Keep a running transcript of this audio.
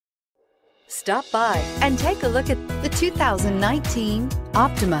Stop by and take a look at the 2019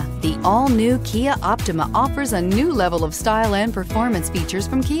 Optima. The all-new Kia Optima offers a new level of style and performance features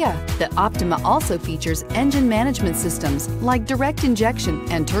from Kia. The Optima also features engine management systems like direct injection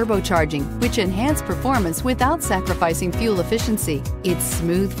and turbocharging, which enhance performance without sacrificing fuel efficiency. Its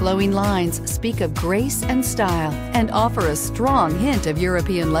smooth flowing lines speak of grace and style and offer a strong hint of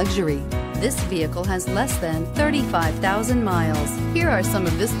European luxury. This vehicle has less than 35,000 miles. Here are some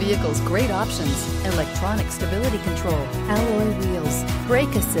of this vehicle's great options: electronic stability control, alloy wheels, brake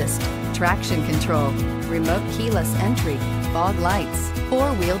assist, traction control, remote keyless entry, fog lights,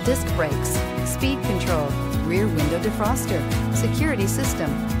 four-wheel disc brakes, speed control, rear window defroster, security system.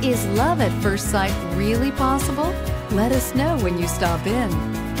 Is love at first sight really possible? Let us know when you stop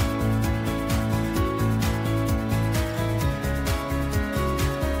in.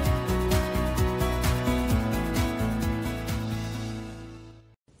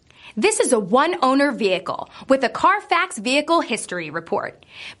 This is a one-owner vehicle with a CARFAX Vehicle History Report.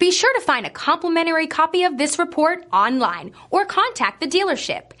 Be sure to find a complimentary copy of this report online or contact the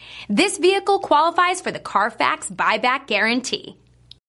dealership. This vehicle qualifies for the CARFAX Buyback Guarantee.